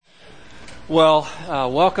Well,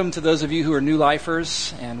 welcome to those of you who are new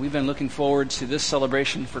lifers, and we've been looking forward to this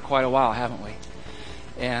celebration for quite a while, haven't we?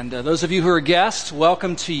 And those of you who are guests,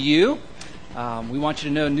 welcome to you. We want you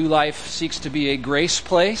to know New Life seeks to be a grace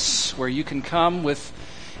place where you can come with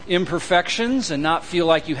imperfections and not feel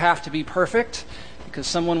like you have to be perfect, because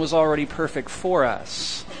someone was already perfect for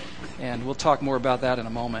us. And we'll talk more about that in a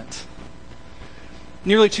moment.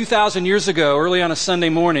 Nearly 2,000 years ago, early on a Sunday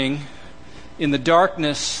morning, in the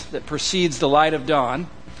darkness that precedes the light of dawn,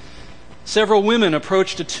 several women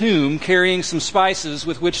approached a tomb carrying some spices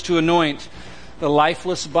with which to anoint the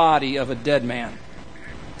lifeless body of a dead man.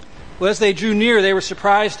 Well, as they drew near, they were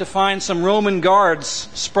surprised to find some Roman guards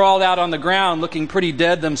sprawled out on the ground looking pretty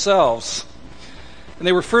dead themselves. And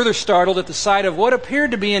they were further startled at the sight of what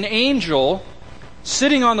appeared to be an angel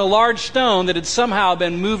sitting on the large stone that had somehow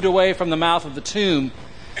been moved away from the mouth of the tomb.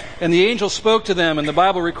 And the angel spoke to them, and the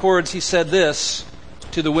Bible records he said this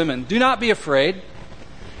to the women: "Do not be afraid,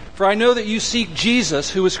 for I know that you seek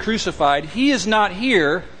Jesus who was crucified. He is not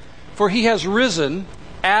here, for he has risen,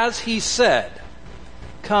 as he said.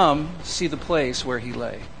 Come, see the place where he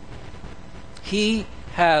lay." He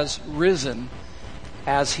has risen,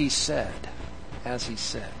 as he said. As he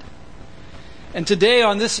said. And today,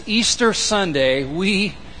 on this Easter Sunday,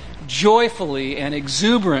 we joyfully and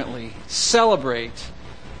exuberantly celebrate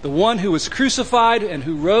the one who was crucified and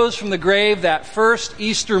who rose from the grave that first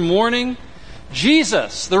Easter morning.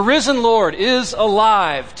 Jesus, the risen Lord, is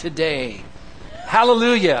alive today.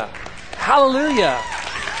 Hallelujah. Hallelujah.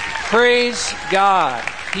 Praise God.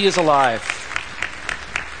 He is alive.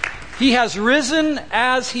 He has risen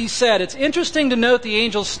as he said. It's interesting to note the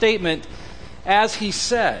angel's statement, as he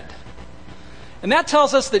said. And that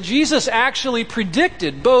tells us that Jesus actually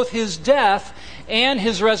predicted both his death and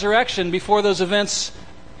his resurrection before those events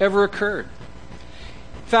ever occurred.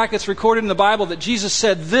 In fact, it's recorded in the Bible that Jesus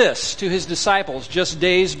said this to his disciples just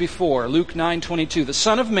days before. Luke 9:22. "The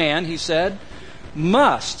Son of Man," he said,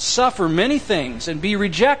 "must suffer many things and be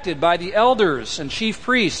rejected by the elders and chief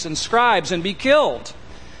priests and scribes and be killed,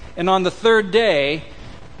 and on the third day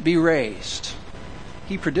be raised."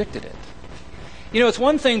 He predicted it. You know, it's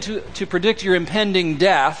one thing to predict your impending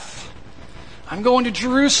death. I'm going to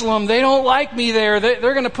Jerusalem. They don't like me there.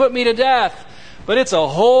 They're going to put me to death. But it's a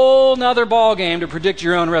whole nother ballgame to predict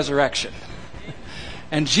your own resurrection.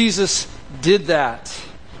 And Jesus did that.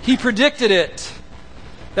 He predicted it.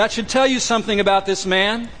 That should tell you something about this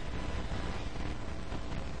man.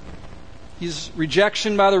 His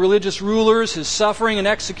rejection by the religious rulers, his suffering and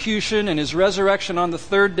execution, and his resurrection on the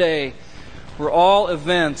third day were all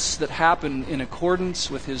events that happened in accordance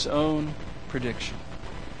with his own prediction.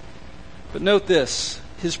 But note this.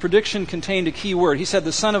 His prediction contained a key word. He said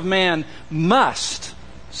the Son of Man must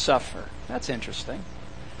suffer. That's interesting.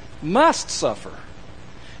 Must suffer.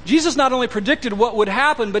 Jesus not only predicted what would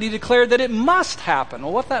happen, but he declared that it must happen.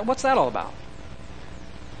 Well, what's that all about?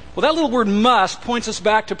 Well, that little word "must" points us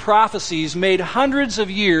back to prophecies made hundreds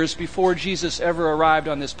of years before Jesus ever arrived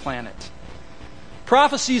on this planet.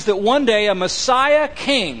 Prophecies that one day a Messiah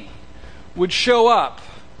king would show up.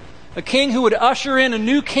 A king who would usher in a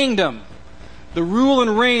new kingdom, the rule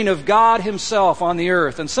and reign of God himself on the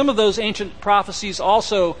earth. And some of those ancient prophecies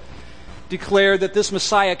also declared that this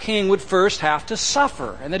Messiah king would first have to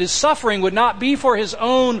suffer, and that his suffering would not be for his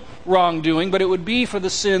own wrongdoing, but it would be for the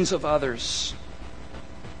sins of others.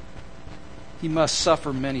 He must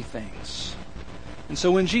suffer many things. And so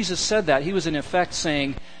when Jesus said that, he was in effect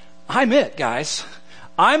saying, I'm it, guys.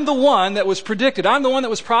 I'm the one that was predicted. I'm the one that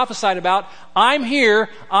was prophesied about. I'm here.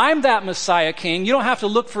 I'm that Messiah king. You don't have to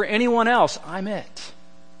look for anyone else. I'm it.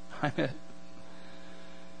 I'm it.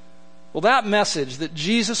 Well, that message that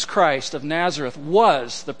Jesus Christ of Nazareth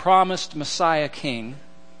was the promised Messiah king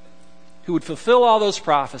who would fulfill all those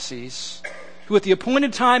prophecies, who at the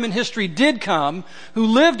appointed time in history did come, who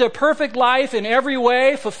lived a perfect life in every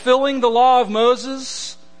way, fulfilling the law of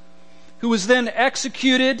Moses, who was then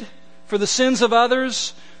executed for the sins of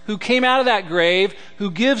others, who came out of that grave,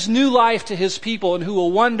 who gives new life to his people, and who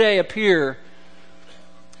will one day appear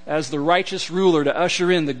as the righteous ruler to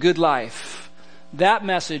usher in the good life. That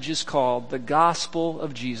message is called the gospel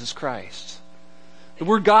of Jesus Christ. The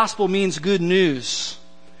word gospel means good news.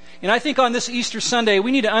 And I think on this Easter Sunday,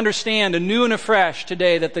 we need to understand anew and afresh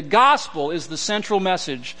today that the gospel is the central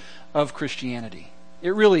message of Christianity.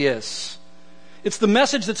 It really is. It's the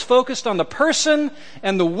message that's focused on the person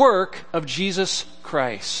and the work of Jesus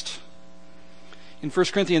Christ. In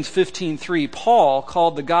 1 Corinthians 15:3, Paul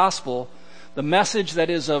called the gospel the message that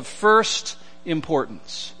is of first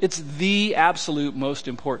importance. It's the absolute most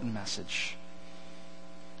important message.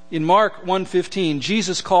 In Mark 1:15,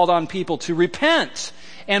 Jesus called on people to repent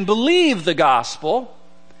and believed the gospel.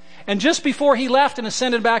 And just before he left and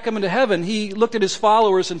ascended back up into heaven, he looked at his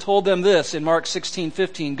followers and told them this in Mark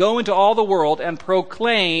 16:15, "Go into all the world and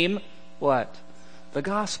proclaim," what? "The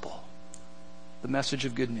gospel," the message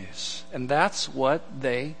of good news. And that's what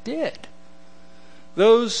they did.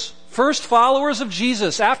 Those first followers of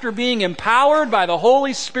Jesus, after being empowered by the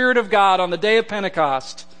Holy Spirit of God on the day of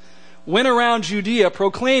Pentecost, went around Judea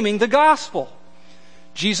proclaiming the gospel.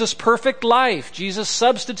 Jesus' perfect life, Jesus'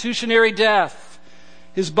 substitutionary death,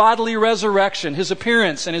 His bodily resurrection, His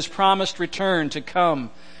appearance, and His promised return to come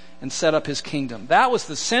and set up His kingdom. That was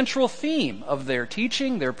the central theme of their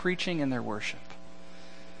teaching, their preaching, and their worship.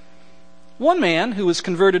 One man who was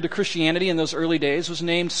converted to Christianity in those early days was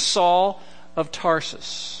named Saul of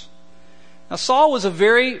Tarsus. Now, Saul was a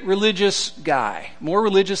very religious guy, more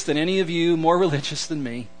religious than any of you, more religious than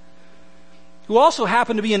me, who also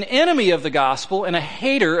happened to be an enemy of the gospel and a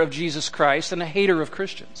hater of Jesus Christ and a hater of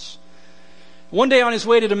Christians. One day on his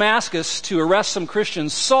way to Damascus to arrest some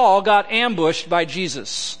Christians, Saul got ambushed by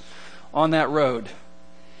Jesus on that road.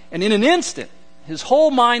 And in an instant, his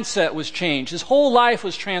whole mindset was changed. His whole life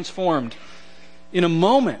was transformed. In a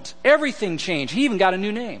moment, everything changed. He even got a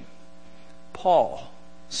new name. Paul.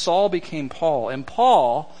 Saul became Paul. And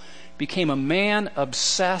Paul became a man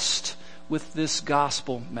obsessed with this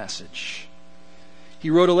gospel message. He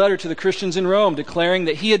wrote a letter to the Christians in Rome declaring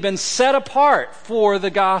that he had been set apart for the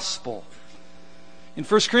gospel. In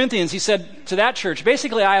 1 Corinthians, he said to that church,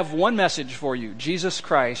 basically, I have one message for you, Jesus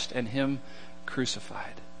Christ and Him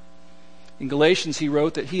crucified. In Galatians, he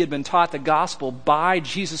wrote that he had been taught the gospel by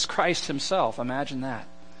Jesus Christ Himself. Imagine that.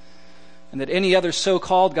 And that any other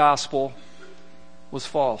so-called gospel was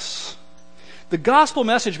false. The gospel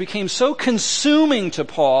message became so consuming to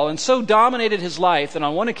Paul and so dominated his life that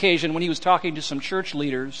on one occasion when he was talking to some church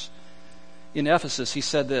leaders in Ephesus, he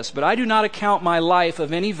said this, "But I do not account my life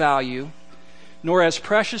of any value, nor as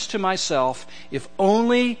precious to myself, if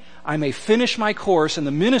only I may finish my course in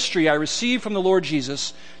the ministry I received from the Lord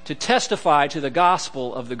Jesus to testify to the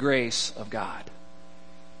gospel of the grace of God."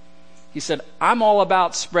 He said, I'm all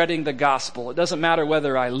about spreading the gospel. It doesn't matter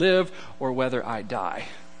whether I live or whether I die,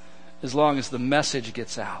 as long as the message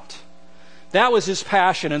gets out. That was his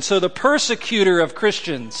passion. And so the persecutor of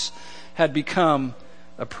Christians had become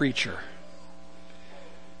a preacher.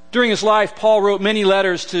 During his life, Paul wrote many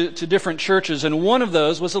letters to different churches, and one of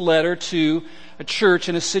those was a letter to a church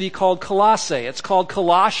in a city called Colossae. It's called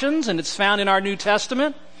Colossians, and it's found in our New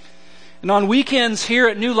Testament. And on weekends here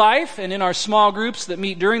at New Life and in our small groups that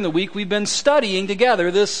meet during the week, we've been studying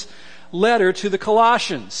together this letter to the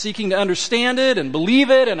Colossians, seeking to understand it and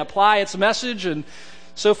believe it and apply its message. And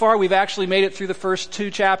so far, we've actually made it through the first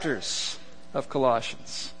 2 chapters of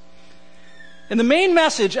Colossians. And the main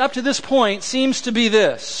message up to this point seems to be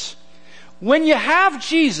this. When you have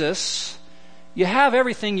Jesus, you have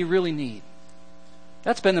everything you really need.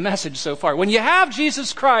 That's been the message so far. When you have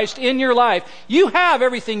Jesus Christ in your life, you have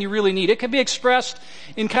everything you really need. It can be expressed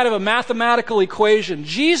in kind of a mathematical equation.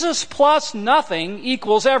 Jesus plus nothing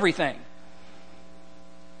equals everything.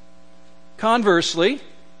 Conversely,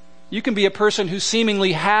 you can be a person who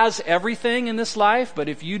seemingly has everything in this life, but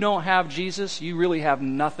if you don't have Jesus, you really have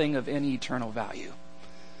nothing of any eternal value.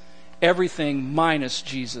 Everything minus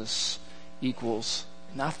Jesus equals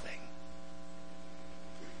nothing.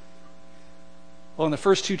 Well, in the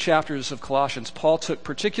first 2 chapters of Colossians, Paul took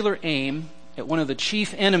particular aim at one of the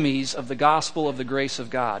chief enemies of the gospel of the grace of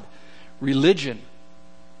God, religion.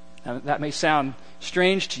 Now, that may sound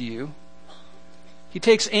strange to you. He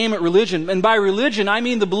takes aim at religion, and by religion, I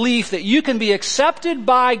mean the belief that you can be accepted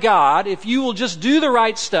by God if you will just do the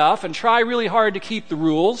right stuff and try really hard to keep the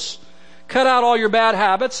rules, cut out all your bad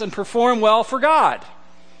habits, and perform well for God.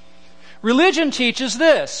 Religion teaches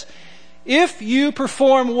this. If you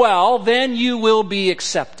perform well, then you will be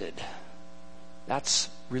accepted. That's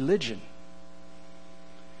religion.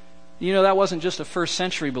 You know, that wasn't just a first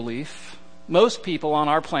century belief. Most people on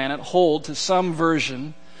our planet hold to some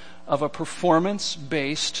version of a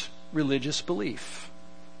performance-based religious belief.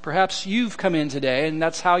 Perhaps you've come in today and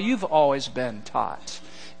that's how you've always been taught.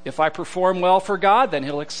 If I perform well for God, then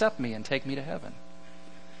He'll accept me and take me to heaven.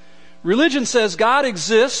 Religion says God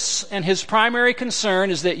exists and His primary concern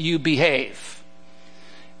is that you behave.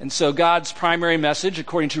 And so God's primary message,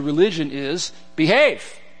 according to religion, is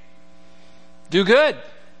behave. Do good.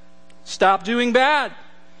 Stop doing bad.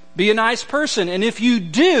 Be a nice person. And if you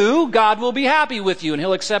do, God will be happy with you and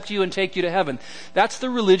He'll accept you and take you to heaven. That's the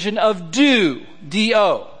religion of do.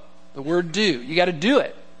 D-O. The word do. You got to do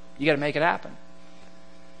it. You got to make it happen.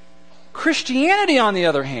 Christianity, on the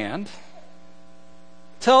other hand,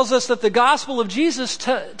 tells us that the gospel of Jesus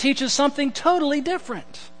teaches something totally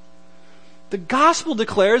different. The gospel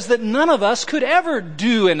declares that none of us could ever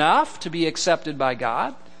do enough to be accepted by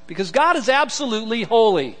God, because God is absolutely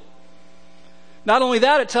holy. Not only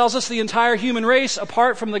that, it tells us the entire human race,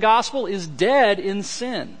 apart from the gospel, is dead in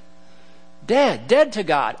sin. Dead to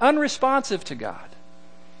God, unresponsive to God.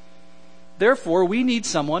 Therefore, we need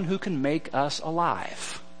someone who can make us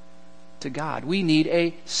alive to God. We need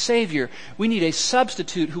a Savior. We need a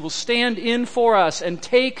substitute who will stand in for us and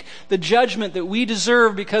take the judgment that we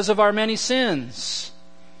deserve because of our many sins.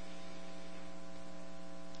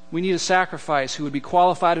 We need a sacrifice who would be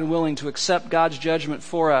qualified and willing to accept God's judgment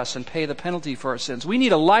for us and pay the penalty for our sins. We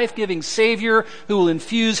need a life-giving Savior who will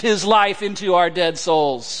infuse His life into our dead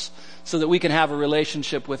souls so that we can have a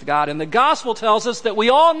relationship with God. And the gospel tells us that we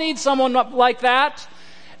all need someone like that,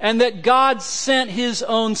 and that God sent His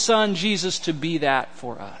own Son, Jesus, to be that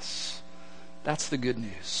for us. That's the good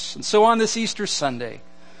news. And so on this Easter Sunday,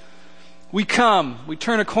 we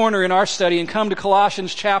turn a corner in our study and come to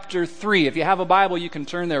Colossians chapter 3. If you have a Bible, you can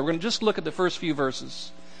turn there. We're going to just look at the first few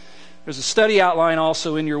verses. There's a study outline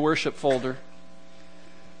also in your worship folder.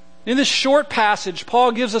 In this short passage,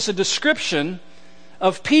 Paul gives us a description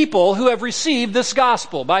of people who have received this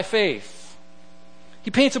gospel by faith. He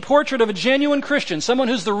paints a portrait of a genuine Christian, someone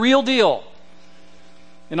who's the real deal.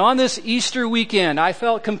 And on this Easter weekend, I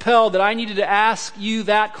felt compelled that I needed to ask you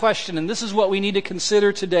that question, and this is what we need to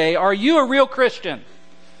consider today. Are you a real Christian?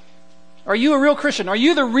 Are you a real Christian? Are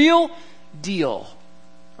you the real deal?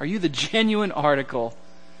 Are you the genuine article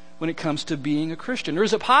when it comes to being a Christian? Or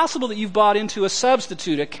is it possible that you've bought into a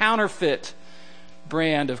substitute, a counterfeit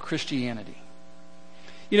brand of Christianity?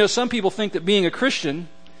 You know, some people think that being a Christian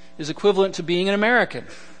is equivalent to being an American.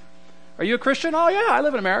 Are you a Christian? Oh yeah, I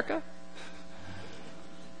live in America.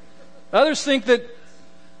 Others think that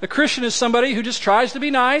a Christian is somebody who just tries to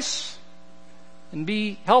be nice and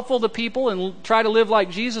be helpful to people and try to live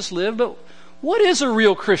like Jesus lived. But what is a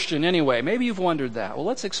real Christian anyway? Maybe you've wondered that. Well,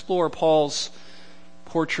 let's explore Paul's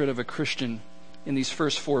portrait of a Christian in these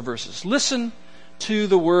first 4 verses. Listen to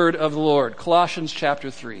the word of the Lord. Colossians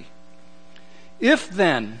chapter 3. If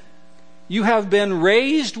then you have been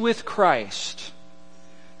raised with Christ,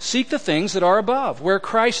 seek the things that are above, where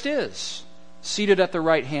Christ is, seated at the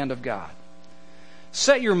right hand of God.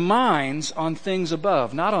 Set your minds on things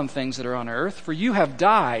above, not on things that are on earth, for you have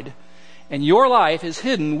died, and your life is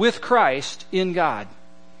hidden with Christ in God.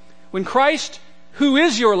 When Christ, who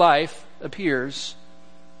is your life, appears,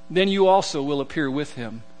 then you also will appear with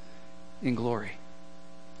Him in glory.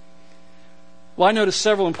 Well, I notice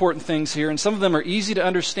several important things here, and some of them are easy to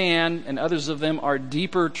understand, and others of them are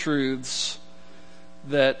deeper truths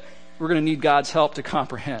that we're going to need God's help to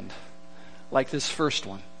comprehend, like this first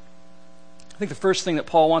one. I think the first thing that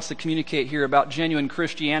Paul wants to communicate here about genuine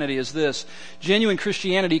Christianity is this. Genuine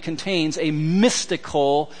Christianity contains a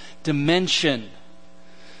mystical dimension.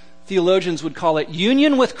 Theologians would call it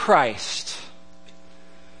union with Christ.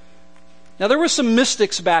 Now, there were some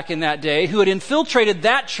mystics back in that day who had infiltrated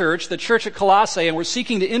that church, the church at Colossae, and were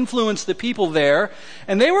seeking to influence the people there.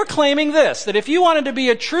 And they were claiming this, that if you wanted to be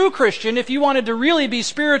a true Christian, if you wanted to really be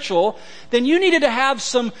spiritual, then you needed to have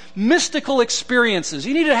some mystical experiences.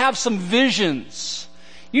 You needed to have some visions.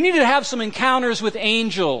 You needed to have some encounters with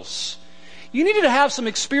angels. You needed to have some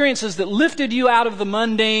experiences that lifted you out of the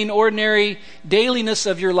mundane, ordinary dailiness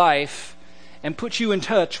of your life and put you in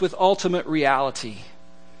touch with ultimate reality.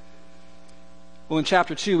 Well, in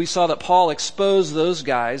chapter 2, we saw that Paul exposed those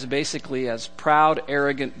guys basically as proud,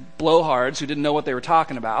 arrogant blowhards who didn't know what they were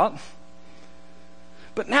talking about.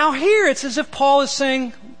 But now here, it's as if Paul is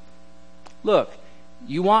saying, look,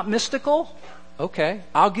 you want mystical? Okay,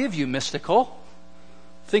 I'll give you mystical.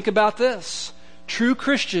 Think about this. True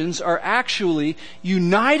Christians are actually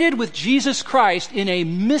united with Jesus Christ in a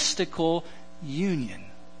mystical union.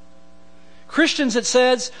 Christians, it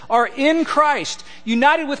says, are in Christ,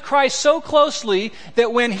 united with Christ so closely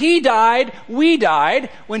that when He died, we died.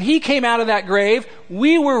 When He came out of that grave,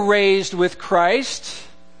 we were raised with Christ.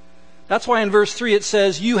 That's why in verse 3 it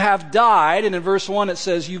says, you have died, and in verse 1 it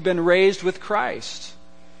says, you've been raised with Christ.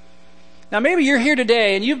 Now maybe you're here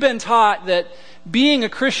today and you've been taught that being a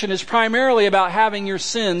Christian is primarily about having your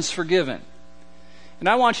sins forgiven. And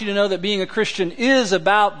I want you to know that being a Christian is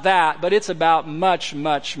about that, but it's about much,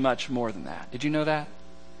 much, much more than that. Did you know that?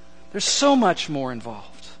 There's so much more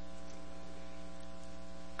involved.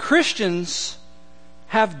 Christians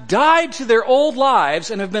have died to their old lives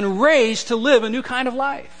and have been raised to live a new kind of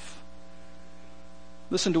life.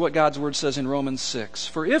 Listen to what God's Word says in Romans 6.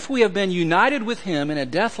 For if we have been united with Him in a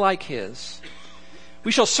death like His,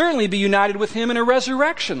 we shall certainly be united with Him in a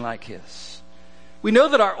resurrection like His. We know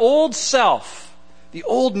that our old self, the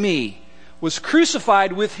old me, was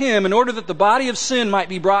crucified with him in order that the body of sin might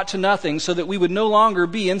be brought to nothing, so that we would no longer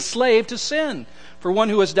be enslaved to sin. For one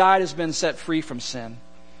who has died has been set free from sin.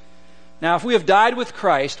 Now, if we have died with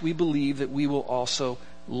Christ, we believe that we will also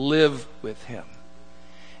live with him.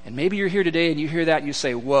 And maybe you're here today and you hear that and you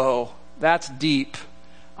say, whoa, that's deep.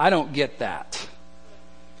 I don't get that.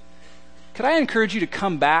 Could I encourage you to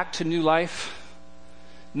come back to New Life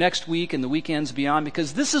next week and the weekends beyond?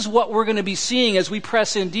 Because this is what we're going to be seeing as we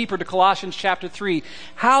press in deeper to Colossians chapter 3.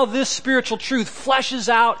 How this spiritual truth fleshes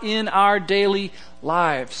out in our daily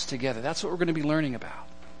lives together. That's what we're going to be learning about.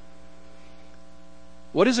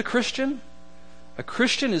 What is a Christian? A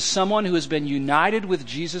Christian is someone who has been united with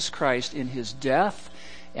Jesus Christ in his death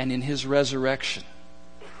and in his resurrection.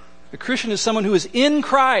 A Christian is someone who is in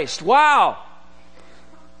Christ. Wow!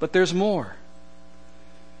 But there's more.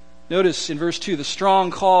 Notice in verse 2, the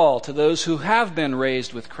strong call to those who have been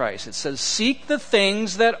raised with Christ. It says, seek the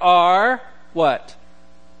things that are, what?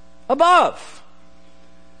 Above.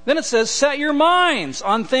 Then it says, set your minds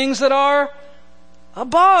on things that are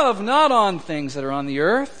above, not on things that are on the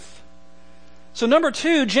earth. So number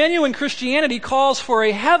 2, genuine Christianity calls for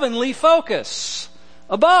a heavenly focus.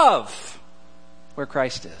 Above, where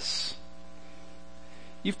Christ is.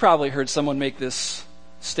 You've probably heard someone make this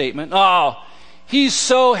statement. Oh, he's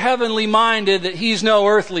so heavenly minded that he's no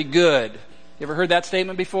earthly good. You ever heard that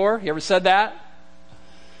statement before? You ever said that?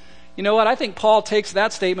 You know what? I think Paul takes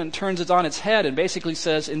that statement and turns it on its head and basically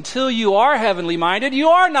says, until you are heavenly minded, you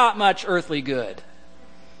are not much earthly good.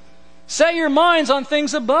 Set your minds on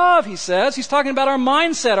things above, he says. He's talking about our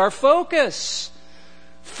mindset, our focus.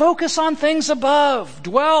 Focus on things above.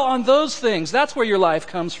 Dwell on those things. That's where your life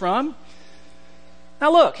comes from.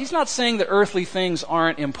 Now look, he's not saying that earthly things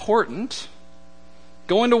aren't important.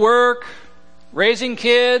 Going to work, raising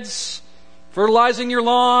kids, fertilizing your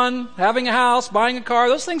lawn, having a house, buying a car,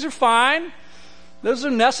 those things are fine. Those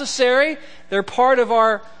are necessary. They're part of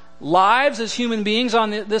our lives as human beings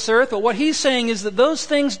on this earth. But what he's saying is that those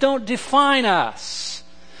things don't define us.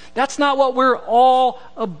 That's not what we're all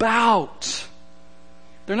about.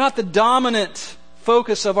 They're not the dominant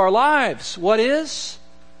focus of our lives. What is?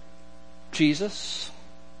 Jesus.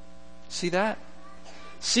 See that?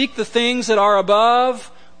 Seek the things that are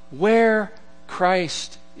above, where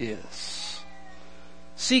Christ is.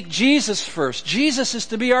 Seek Jesus first. Jesus is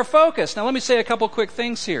to be our focus. Now let me say a couple quick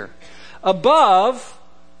things here. Above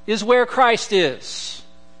is where Christ is.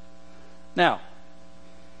 Now,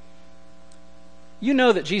 you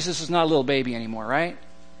know that Jesus is not a little baby anymore, right?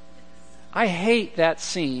 I hate that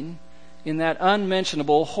scene in that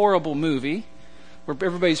unmentionable, horrible movie where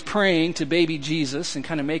everybody's praying to baby Jesus and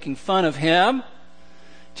kind of making fun of him.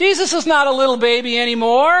 Jesus is not a little baby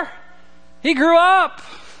anymore. He grew up.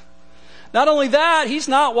 Not only that, he's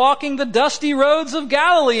not walking the dusty roads of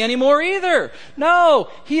Galilee anymore either. No,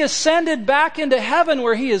 he ascended back into heaven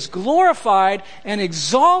where he is glorified and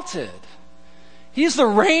exalted. He's the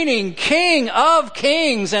reigning King of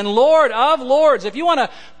kings and Lord of lords. If you want a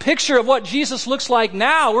picture of what Jesus looks like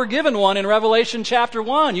now, we're given one in Revelation chapter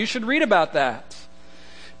 1. You should read about that.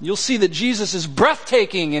 You'll see that Jesus is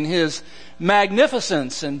breathtaking in his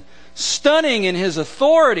magnificence and stunning in his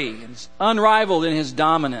authority and unrivaled in his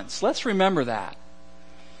dominance. Let's remember that.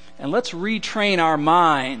 And let's retrain our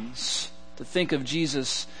minds to think of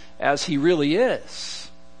Jesus as he really is.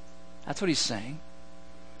 That's what he's saying.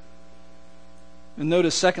 And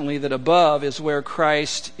notice, secondly, that above is where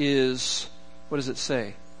Christ is, what does it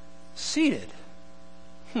say? Seated.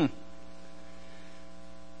 Hey,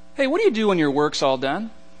 what do you do when your work's all done?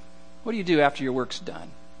 What do you do after your work's done?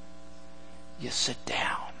 You sit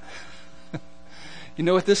down. You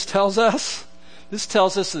know what this tells us? This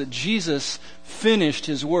tells us that Jesus finished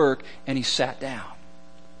his work and he sat down.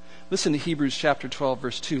 Listen to Hebrews chapter 12,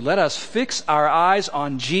 verse 2. Let us fix our eyes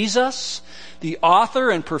on Jesus, the author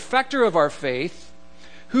and perfecter of our faith,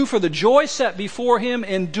 who for the joy set before him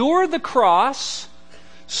endured the cross,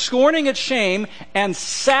 scorning its shame, and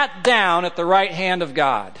sat down at the right hand of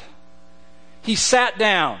God. He sat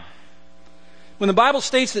down. When the Bible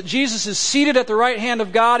states that Jesus is seated at the right hand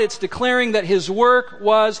of God, it's declaring that his work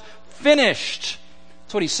was finished.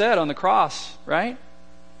 That's what he said on the cross, right?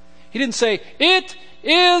 He didn't say, it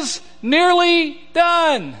is nearly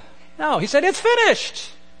done. No, he said, it's finished.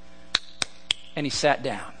 And he sat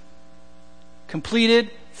down. Completed,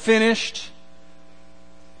 finished.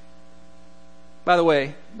 By the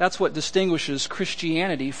way, that's what distinguishes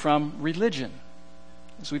Christianity from religion,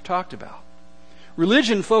 as we've talked about.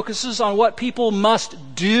 Religion focuses on what people must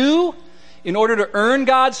do in order to earn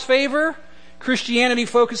God's favor. Christianity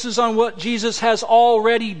focuses on what Jesus has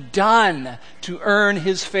already done to earn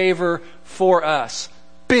his favor for us.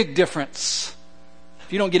 Big difference.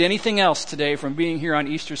 If you don't get anything else today from being here on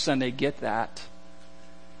Easter Sunday, get that.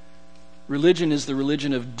 Religion is the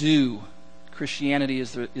religion of do. Christianity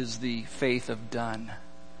is the faith of done.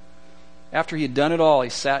 After he had done it all, he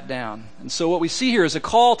sat down. And so what we see here is a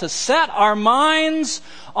call to set our minds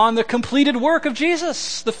on the completed work of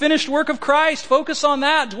Jesus, the finished work of Christ. Focus on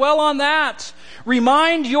that. Dwell on that.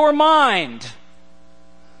 Remind your mind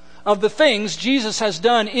of the things Jesus has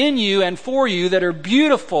done in you and for you that are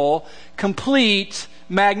beautiful, complete,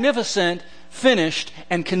 magnificent, finished,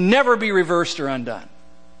 and can never be reversed or undone.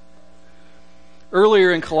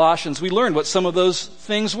 Earlier in Colossians, we learned what some of those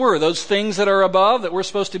things were. Those things that are above that we're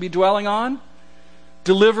supposed to be dwelling on.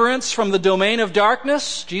 Deliverance from the domain of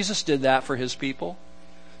darkness. Jesus did that for his people.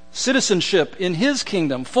 Citizenship in his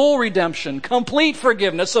kingdom. Full redemption. Complete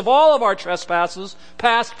forgiveness of all of our trespasses,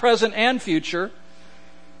 past, present, and future.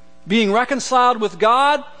 Being reconciled with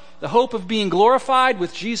God. The hope of being glorified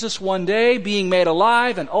with Jesus one day. Being made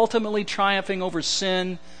alive and ultimately triumphing over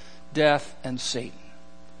sin, death, and Satan.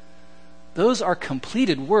 Those are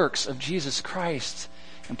completed works of Jesus Christ.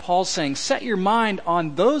 And Paul's saying, set your mind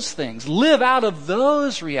on those things. Live out of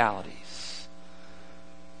those realities.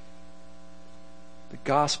 The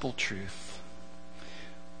gospel truth.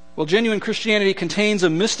 Well, genuine Christianity contains a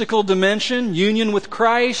mystical dimension, union with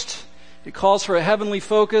Christ. It calls for a heavenly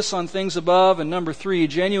focus on things above. And number 3,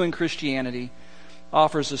 genuine Christianity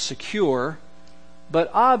offers a secure but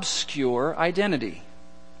obscure identity.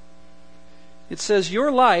 It says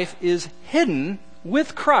your life is hidden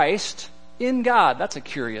with Christ in God. That's a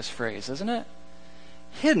curious phrase, isn't it?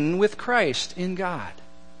 Hidden with Christ in God.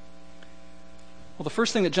 Well, the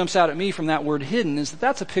first thing that jumps out at me from that word hidden is that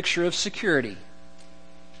that's a picture of security.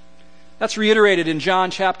 That's reiterated in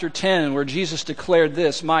John chapter 10, where Jesus declared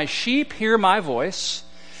this, my sheep hear my voice,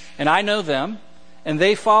 and I know them, and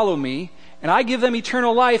they follow me, and I give them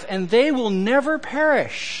eternal life, and they will never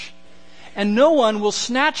perish. And no one will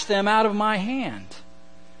snatch them out of my hand.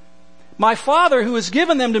 My Father who has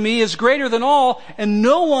given them to me is greater than all, and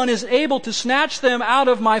no one is able to snatch them out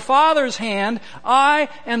of my Father's hand. I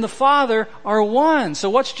and the Father are one. So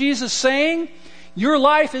what's Jesus saying? Your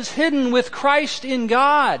life is hidden with Christ in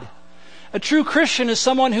God. A true Christian is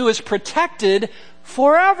someone who is protected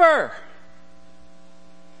forever.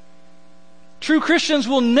 True Christians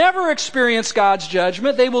will never experience God's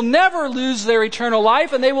judgment. They will never lose their eternal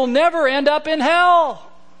life, and they will never end up in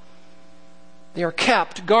hell. They are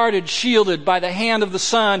kept, guarded, shielded by the hand of the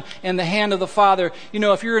Son and the hand of the Father. You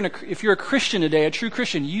know, if you're a Christian today, a true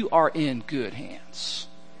Christian, you are in good hands.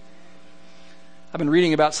 I've been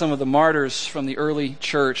reading about some of the martyrs from the early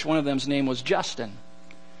church. One of them's name was Justin.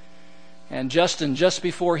 And Justin, just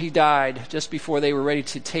before he died, just before they were ready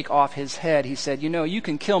to take off his head, he said, you know, you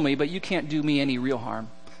can kill me, but you can't do me any real harm.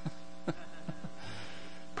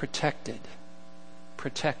 Protected,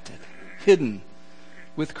 hidden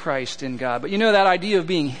with Christ in God. But you know, that idea of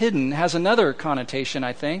being hidden has another connotation,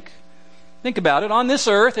 I think. Think about it. On this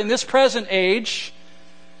earth, in this present age,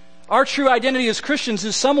 our true identity as Christians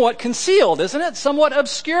is somewhat concealed, isn't it? Somewhat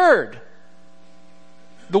obscured.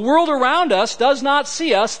 The world around us does not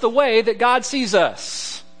see us the way that God sees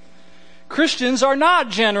us. Christians are not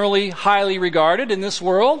generally highly regarded in this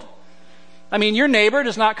world. I mean, your neighbor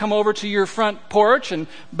does not come over to your front porch and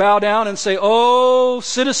bow down and say, oh,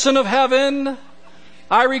 citizen of heaven,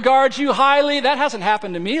 I regard you highly. That hasn't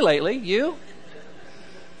happened to me lately. You?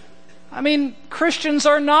 I mean, Christians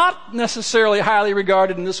are not necessarily highly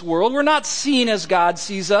regarded in this world. We're not seen as God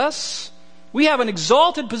sees us. We have an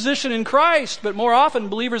exalted position in Christ, but more often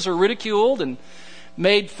believers are ridiculed and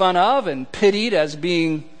made fun of and pitied as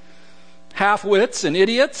being half-wits and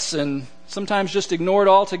idiots, and sometimes just ignored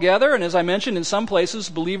altogether. And as I mentioned, in some places,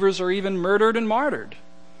 believers are even murdered and martyred.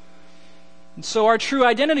 And so our true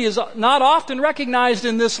identity is not often recognized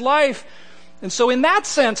in this life. And so in that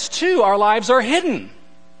sense, too, our lives are hidden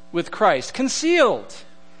with Christ, concealed.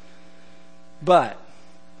 But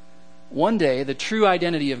one day, the true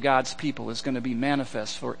identity of God's people is going to be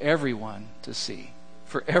manifest for everyone to see.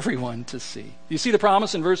 For everyone to see. You see the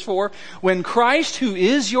promise in verse 4? When Christ, who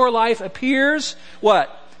is your life, appears,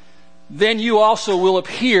 what? Then you also will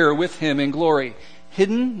appear with him in glory.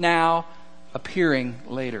 Hidden now, appearing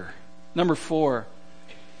later. Number 4.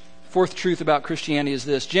 Fourth truth about Christianity is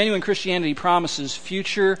this. Genuine Christianity promises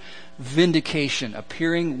future vindication,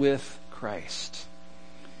 appearing with Christ.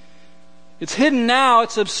 It's hidden now,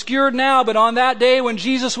 it's obscured now, but on that day when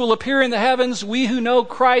Jesus will appear in the heavens, we who know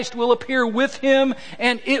Christ will appear with him,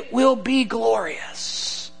 and it will be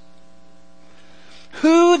glorious.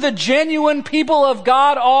 who the genuine people of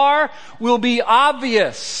God are will be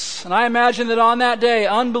obvious. And I imagine that on that day,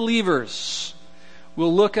 unbelievers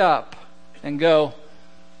will look up and go,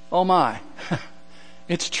 oh my,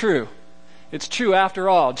 it's true. It's true after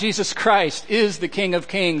all. Jesus Christ is the King of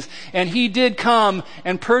Kings, and He did come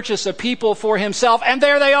and purchase a people for Himself, and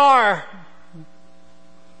there they are.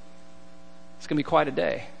 It's going to be quite a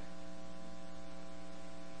day.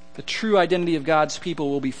 The true identity of God's people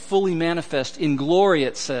will be fully manifest in glory,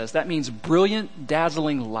 it says. That means brilliant,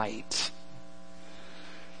 dazzling light.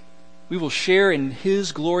 We will share in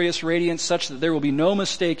His glorious radiance such that there will be no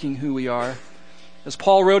mistaking who we are. As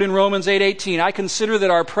Paul wrote in Romans 8:18, I consider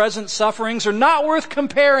that our present sufferings are not worth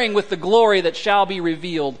comparing with the glory that shall be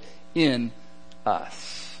revealed in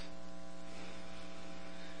us.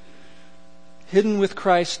 Hidden with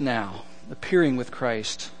Christ now, appearing with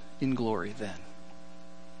Christ in glory then.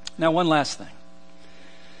 Now, one last thing.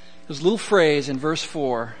 There's a little phrase in verse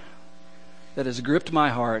 4 that has gripped my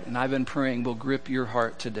heart, and I've been praying will grip your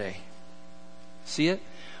heart today. See it?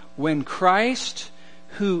 When Christ,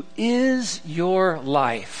 who is your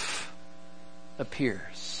life,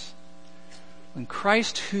 appears. When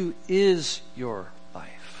Christ, who is your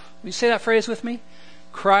life. Will you say that phrase with me?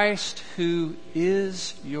 Christ, who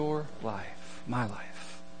is your life, my life.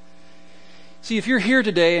 See, if you're here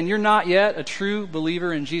today and you're not yet a true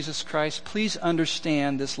believer in Jesus Christ, please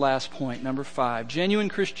understand this last point, number 5. Genuine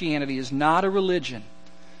Christianity is not a religion.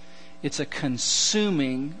 It's a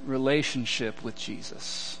consuming relationship with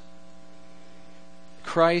Jesus.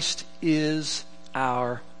 Christ is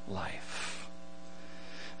our life.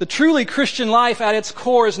 The truly Christian life at its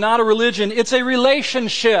core is not a religion, it's a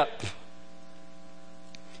relationship.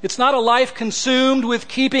 It's not a life consumed with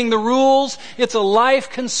keeping the rules. It's a life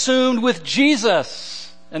consumed with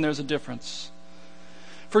Jesus. And there's a difference.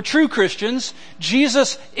 For true Christians,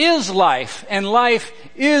 Jesus is life, and life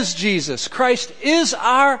is Jesus. Christ is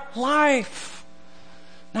our life.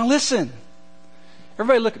 Now listen.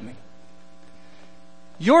 Everybody look at me.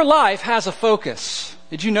 Your life has a focus.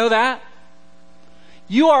 Did you know that?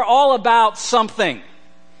 You are all about something.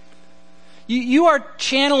 You are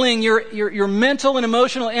channeling your mental and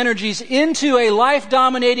emotional energies into a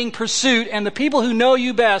life-dominating pursuit, and the people who know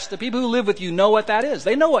you best, the people who live with you, know what that is.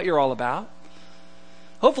 They know what you're all about.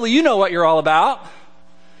 Hopefully you know what you're all about.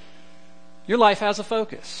 Your life has a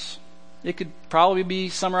focus. It could probably be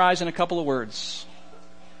summarized in a couple of words.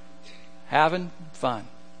 Having fun.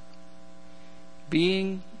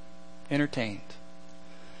 Being entertained.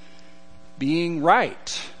 Being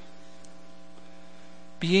right.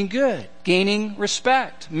 Being good, gaining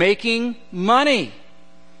respect, making money,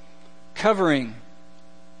 covering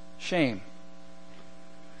shame,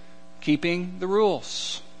 keeping the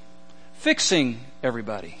rules, fixing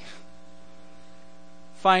everybody,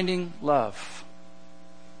 finding love,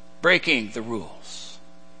 breaking the rules.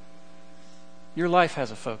 Your life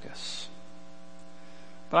has a focus.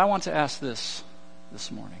 But I want to ask this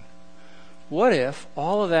morning. What if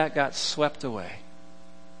all of that got swept away?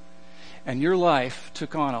 And your life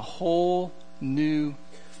took on a whole new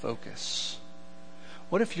focus.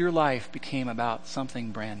 What if your life became about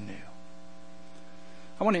something brand new?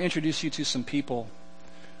 I want to introduce you to some people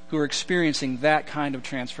who are experiencing that kind of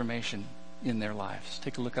transformation in their lives.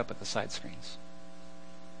 Take a look up at the side screens.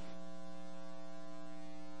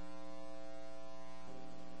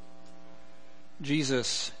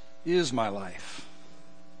 Jesus is my life.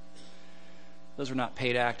 Those are not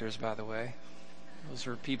paid actors, by the way. Those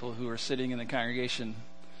are people who are sitting in the congregation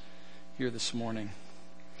here this morning.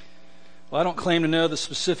 Well, I don't claim to know the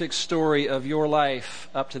specific story of your life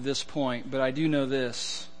up to this point, but I do know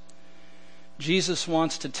this. Jesus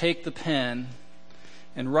wants to take the pen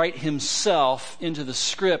and write Himself into the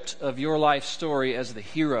script of your life story as the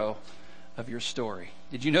hero of your story.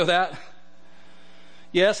 Did you know that?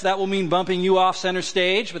 Yes, that will mean bumping you off center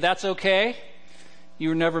stage, but that's okay. You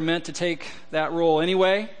were never meant to take that role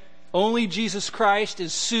anyway. Only Jesus Christ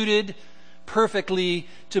is suited perfectly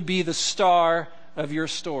to be the star of your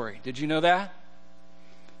story. Did you know that?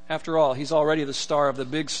 After all, He's already the star of the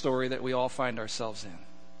big story that we all find ourselves in.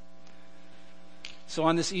 So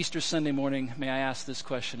on this Easter Sunday morning, may I ask this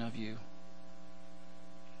question of you?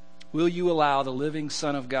 Will you allow the living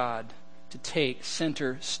Son of God to take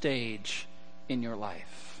center stage in your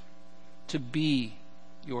life? To be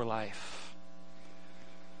your life?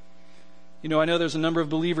 You know, I know there's a number of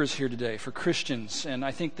believers here today, for Christians, and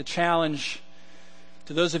I think the challenge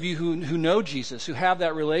to those of you who know Jesus, who have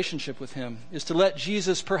that relationship with Him, is to let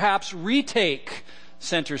Jesus perhaps retake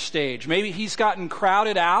center stage. Maybe He's gotten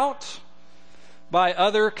crowded out by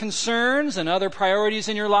other concerns and other priorities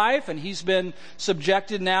in your life, and he's been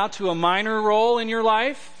subjected now to a minor role in your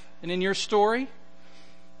life and in your story.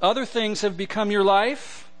 Other things have become your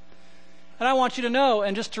life. And I want you to know,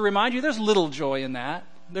 and just to remind you, there's little joy in that.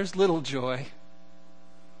 There's little joy.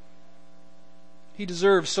 He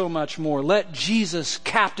deserves so much more. Let Jesus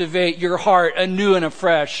captivate your heart anew and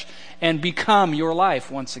afresh and become your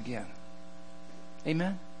life once again.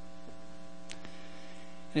 Amen?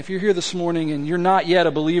 And if you're here this morning and you're not yet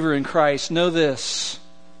a believer in Christ, know this,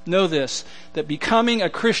 that becoming a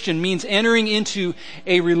Christian means entering into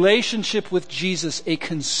a relationship with Jesus, a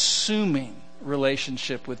consuming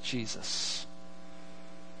relationship with Jesus.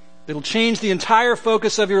 It'll change the entire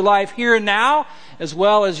focus of your life here and now, as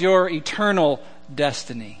well as your eternal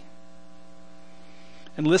destiny.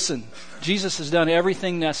 And listen, Jesus has done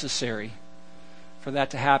everything necessary for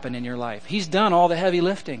that to happen in your life. He's done all the heavy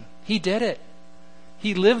lifting. He did it.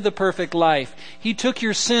 He lived the perfect life. He took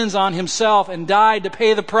your sins on himself and died to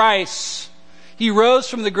pay the price. He rose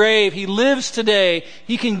from the grave. He lives today.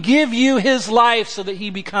 He can give you his life so that he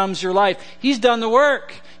becomes your life. He's done the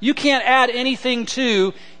work. You can't add anything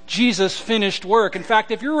to Jesus' finished work. In fact,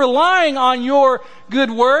 if you're relying on your good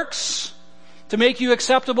works to make you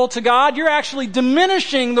acceptable to God, you're actually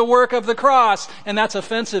diminishing the work of the cross, and that's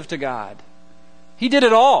offensive to God. He did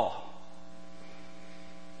it all.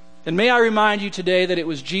 And may I remind you today that it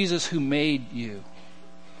was Jesus who made you,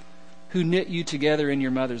 who knit you together in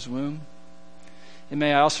your mother's womb. And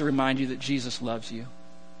may I also remind you that Jesus loves you.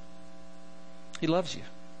 He loves you.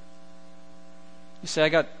 You say, I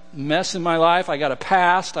got mess in my life, I got a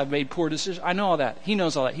past, I've made poor decisions. I know all that. He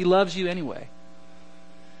knows all that. He loves you anyway.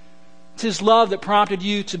 It's his love that prompted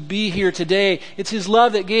you to be here today. It's his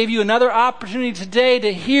love that gave you another opportunity today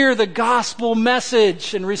to hear the gospel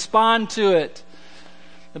message and respond to it.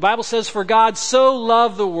 The Bible says, for God so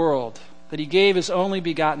loved the world that he gave his only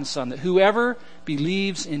begotten Son, that whoever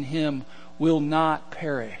believes in him will not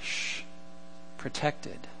perish.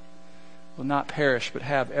 Protected. Will not perish, but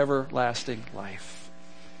have everlasting life.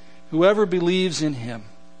 Whoever believes in him.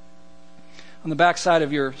 On the back side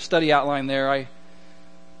of your study outline there, I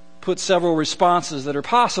put several responses that are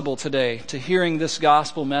possible today to hearing this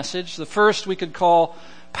gospel message. The first we could call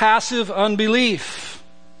passive unbelief.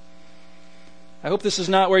 I hope this is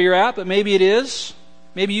not where you're at, but maybe it is.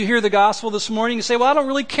 Maybe you hear the gospel this morning and say, well, I don't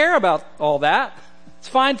really care about all that. It's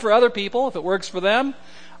fine for other people if it works for them.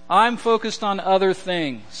 I'm focused on other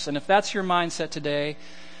things. And if that's your mindset today,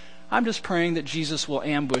 I'm just praying that Jesus will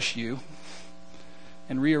ambush you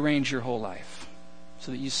and rearrange your whole life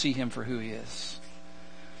so that you see him for who he is.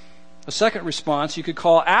 A second response you could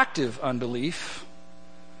call active unbelief.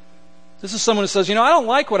 This is someone who says, I don't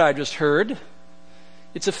like what I just heard.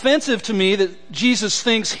 It's offensive to me that Jesus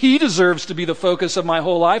thinks he deserves to be the focus of my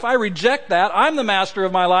whole life. I reject that. I'm the master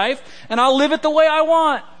of my life, and I'll live it the way I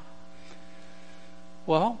want.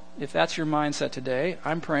 Well, if that's your mindset today,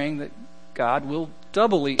 I'm praying that God will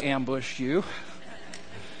doubly ambush you,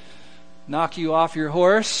 knock you off your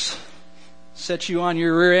horse, set you on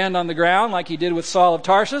your rear end on the ground like he did with Saul of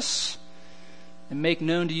Tarsus, and make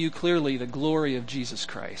known to you clearly the glory of Jesus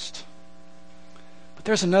Christ. But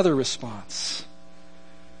there's another response.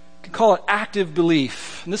 You can call it active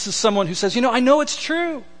belief. And this is someone who says, I know it's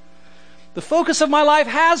true. The focus of my life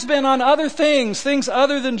has been on other things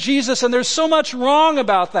other than Jesus, and there's so much wrong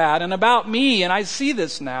about that and about me, and I see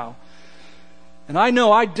this now. And I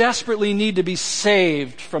know I desperately need to be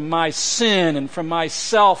saved from my sin and from my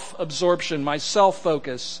self-absorption, my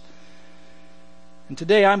self-focus. And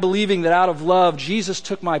today I'm believing that out of love, Jesus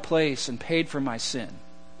took my place and paid for my sin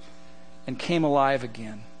and came alive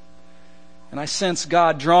again. And I sense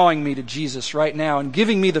God drawing me to Jesus right now and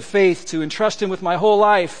giving me the faith to entrust him with my whole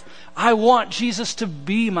life. I want Jesus to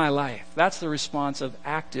be my life. That's the response of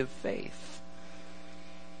active faith.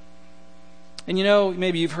 And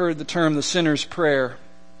maybe you've heard the term the sinner's prayer.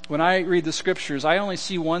 When I read the scriptures, I only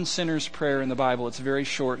see one sinner's prayer in the Bible. It's very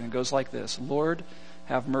short and it goes like this: Lord,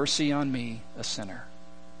 have mercy on me, a sinner.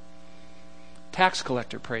 Tax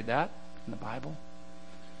collector prayed that in the Bible.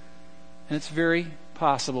 And it's very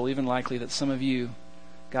possible, even likely, that some of you,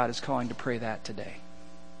 God is calling to pray that today.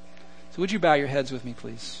 So would you bow your heads with me,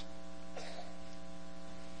 please?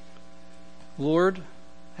 Lord,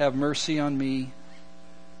 have mercy on me,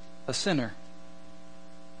 a sinner.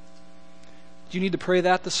 Do you need to pray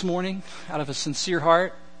that this morning out of a sincere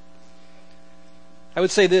heart? I would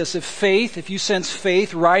say this: if you sense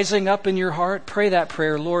faith rising up in your heart, pray that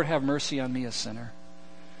prayer, Lord, have mercy on me, a sinner.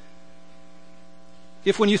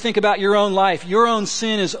 If when you think about your own life, your own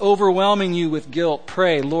sin is overwhelming you with guilt,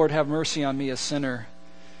 pray, Lord, have mercy on me, a sinner.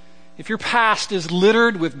 if your past is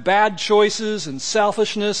littered with bad choices and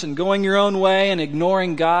selfishness and going your own way and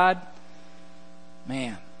ignoring God,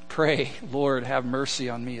 man, pray, Lord, have mercy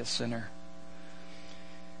on me, a sinner.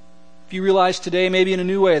 If you realize today, maybe in a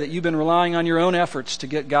new way, that you've been relying on your own efforts to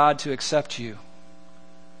get God to accept you,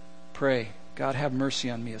 pray, God, have mercy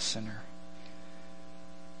on me, a sinner.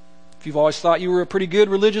 If you've always thought you were a pretty good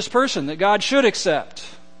religious person that God should accept,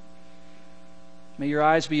 may your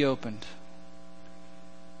eyes be opened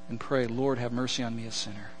and pray, Lord, have mercy on me, a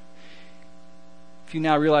sinner. If you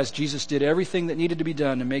now realize Jesus did everything that needed to be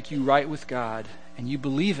done to make you right with God, and you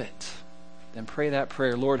believe it, then pray that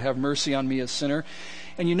prayer, Lord, have mercy on me, a sinner.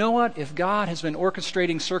 And you know what? If God has been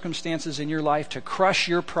orchestrating circumstances in your life to crush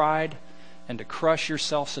your pride and to crush your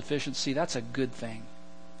self-sufficiency, that's a good thing,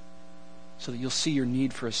 so that you'll see your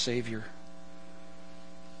need for a Savior.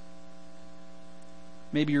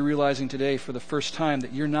 Maybe you're realizing today for the first time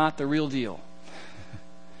that you're not the real deal,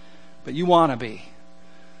 but you want to be.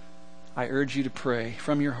 I urge you to pray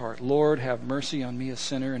from your heart, Lord, have mercy on me, a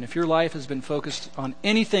sinner. And if your life has been focused on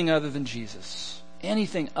anything other than Jesus,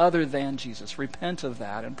 repent of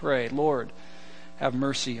that and pray, Lord, have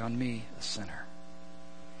mercy on me, a sinner.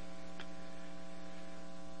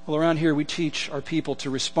 Well, around here we teach our people to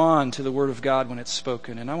respond to the Word of God when it's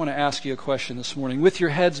spoken. And I want to ask you a question this morning. With your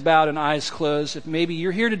heads bowed and eyes closed, if maybe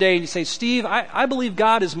you're here today and you say, Steve, I believe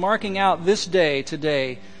God is marking out this day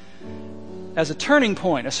today as a turning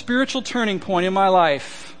point, a spiritual turning point in my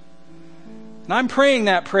life. And I'm praying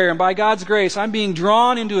that prayer, and by God's grace, I'm being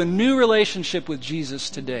drawn into a new relationship with Jesus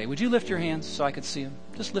today. Would you lift your hands so I could see them?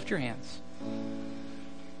 Just lift your hands.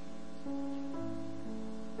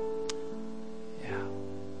 Yeah.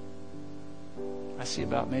 I see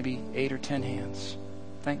about maybe 8 or 10 hands.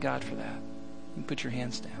 Thank God for that. You can put your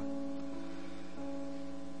hands down.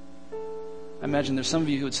 I imagine there's some of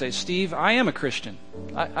you who would say, Steve, I am a Christian.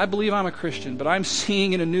 I believe I'm a Christian, but I'm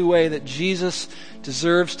seeing in a new way that Jesus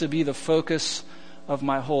deserves to be the focus of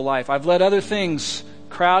my whole life. I've let other things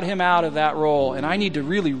crowd him out of that role, and I need to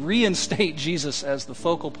really reinstate Jesus as the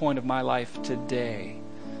focal point of my life today.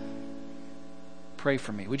 Pray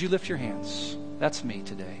for me. Would you lift your hands? That's me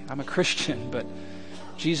today. I'm a Christian, but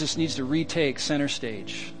Jesus needs to retake center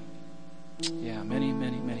stage. Yeah, many,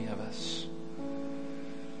 many, many of us.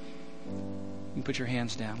 You can put your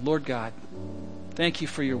hands down. Lord God, thank you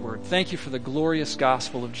for your word. Thank you for the glorious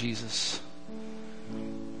gospel of Jesus.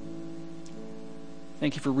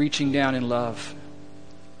 Thank you for reaching down in love,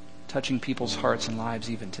 touching people's hearts and lives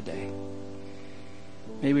even today.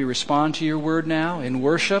 May we respond to your word now in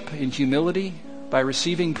worship, in humility, by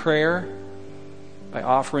receiving prayer, by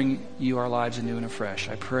offering you our lives anew and afresh.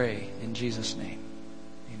 I pray in Jesus' name.